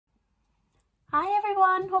Hi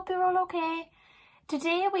everyone, hope you're all okay.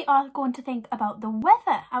 Today we are going to think about the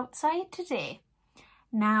weather outside today.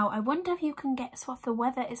 Now, I wonder if you can guess what the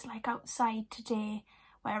weather is like outside today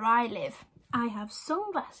where I live. I have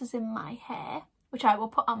sunglasses in my hair, which I will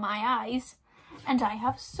put on my eyes, and I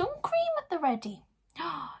have sun cream at the ready.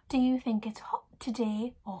 Do you think it's hot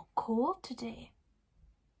today or cold today?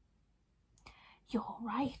 You're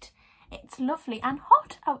right. It's lovely and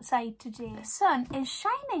hot outside today. The sun is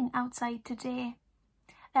shining outside today.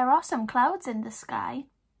 There are some clouds in the sky.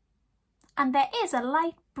 And there is a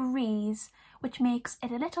light breeze, which makes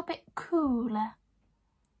it a little bit cooler.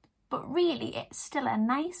 But really, it's still a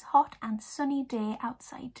nice, hot and sunny day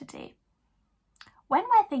outside today. When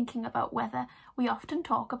we're thinking about weather, we often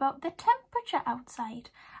talk about the temperature outside.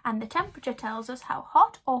 And the temperature tells us how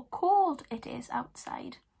hot or cold it is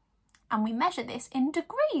outside. And we measure this in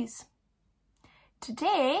degrees.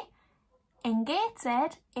 Today, in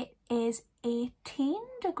Gateshead, it is 18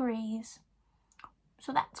 degrees.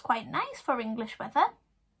 So that's quite nice for English weather.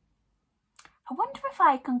 I wonder if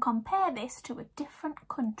I can compare this to a different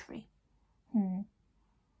country.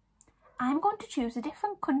 I'm going to choose a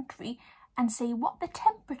different country and see what the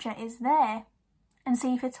temperature is there and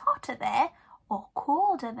see if it's hotter there or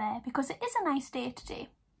colder there, because it is a nice day today.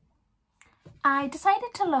 I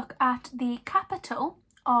decided to look at the capital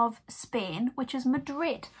of Spain, which is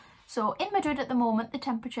Madrid. So in Madrid at the moment the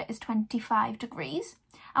temperature is 25 degrees,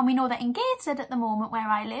 and we know that in Gateshead at the moment where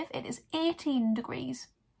I live it is 18 degrees.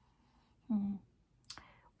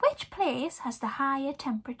 Which place has the higher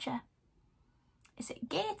temperature? Is it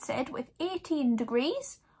Gateshead with 18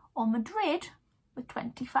 degrees or Madrid with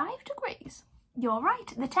 25 degrees? You're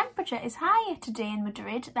right, the temperature is higher today in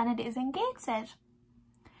Madrid than it is in Gateshead.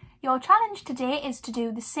 Your challenge today is to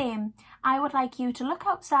do the same. I would like you to look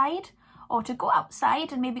outside or to go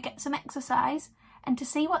outside and maybe get some exercise and to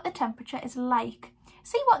see what the temperature is like.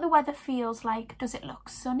 See what the weather feels like. Does it look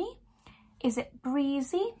sunny? Is it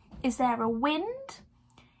breezy? Is there a wind?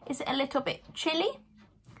 Is it a little bit chilly?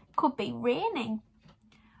 Could be raining.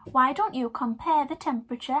 Why don't you compare the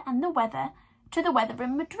temperature and the weather to the weather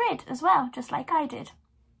in Madrid as well, just like I did?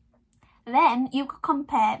 Then you could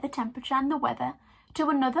compare the temperature and the weather to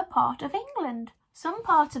another part of England. Some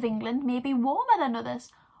parts of England may be warmer than others,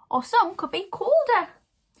 or some could be colder.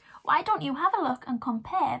 Why don't you have a look and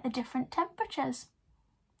compare the different temperatures?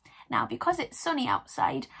 Now, because it's sunny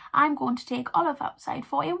outside, I'm going to take Olive outside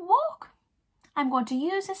for a walk. I'm going to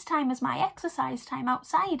use this time as my exercise time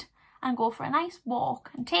outside and go for a nice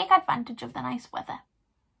walk and take advantage of the nice weather.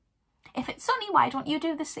 If it's sunny, why don't you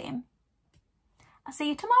do the same? I'll see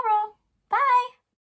you tomorrow.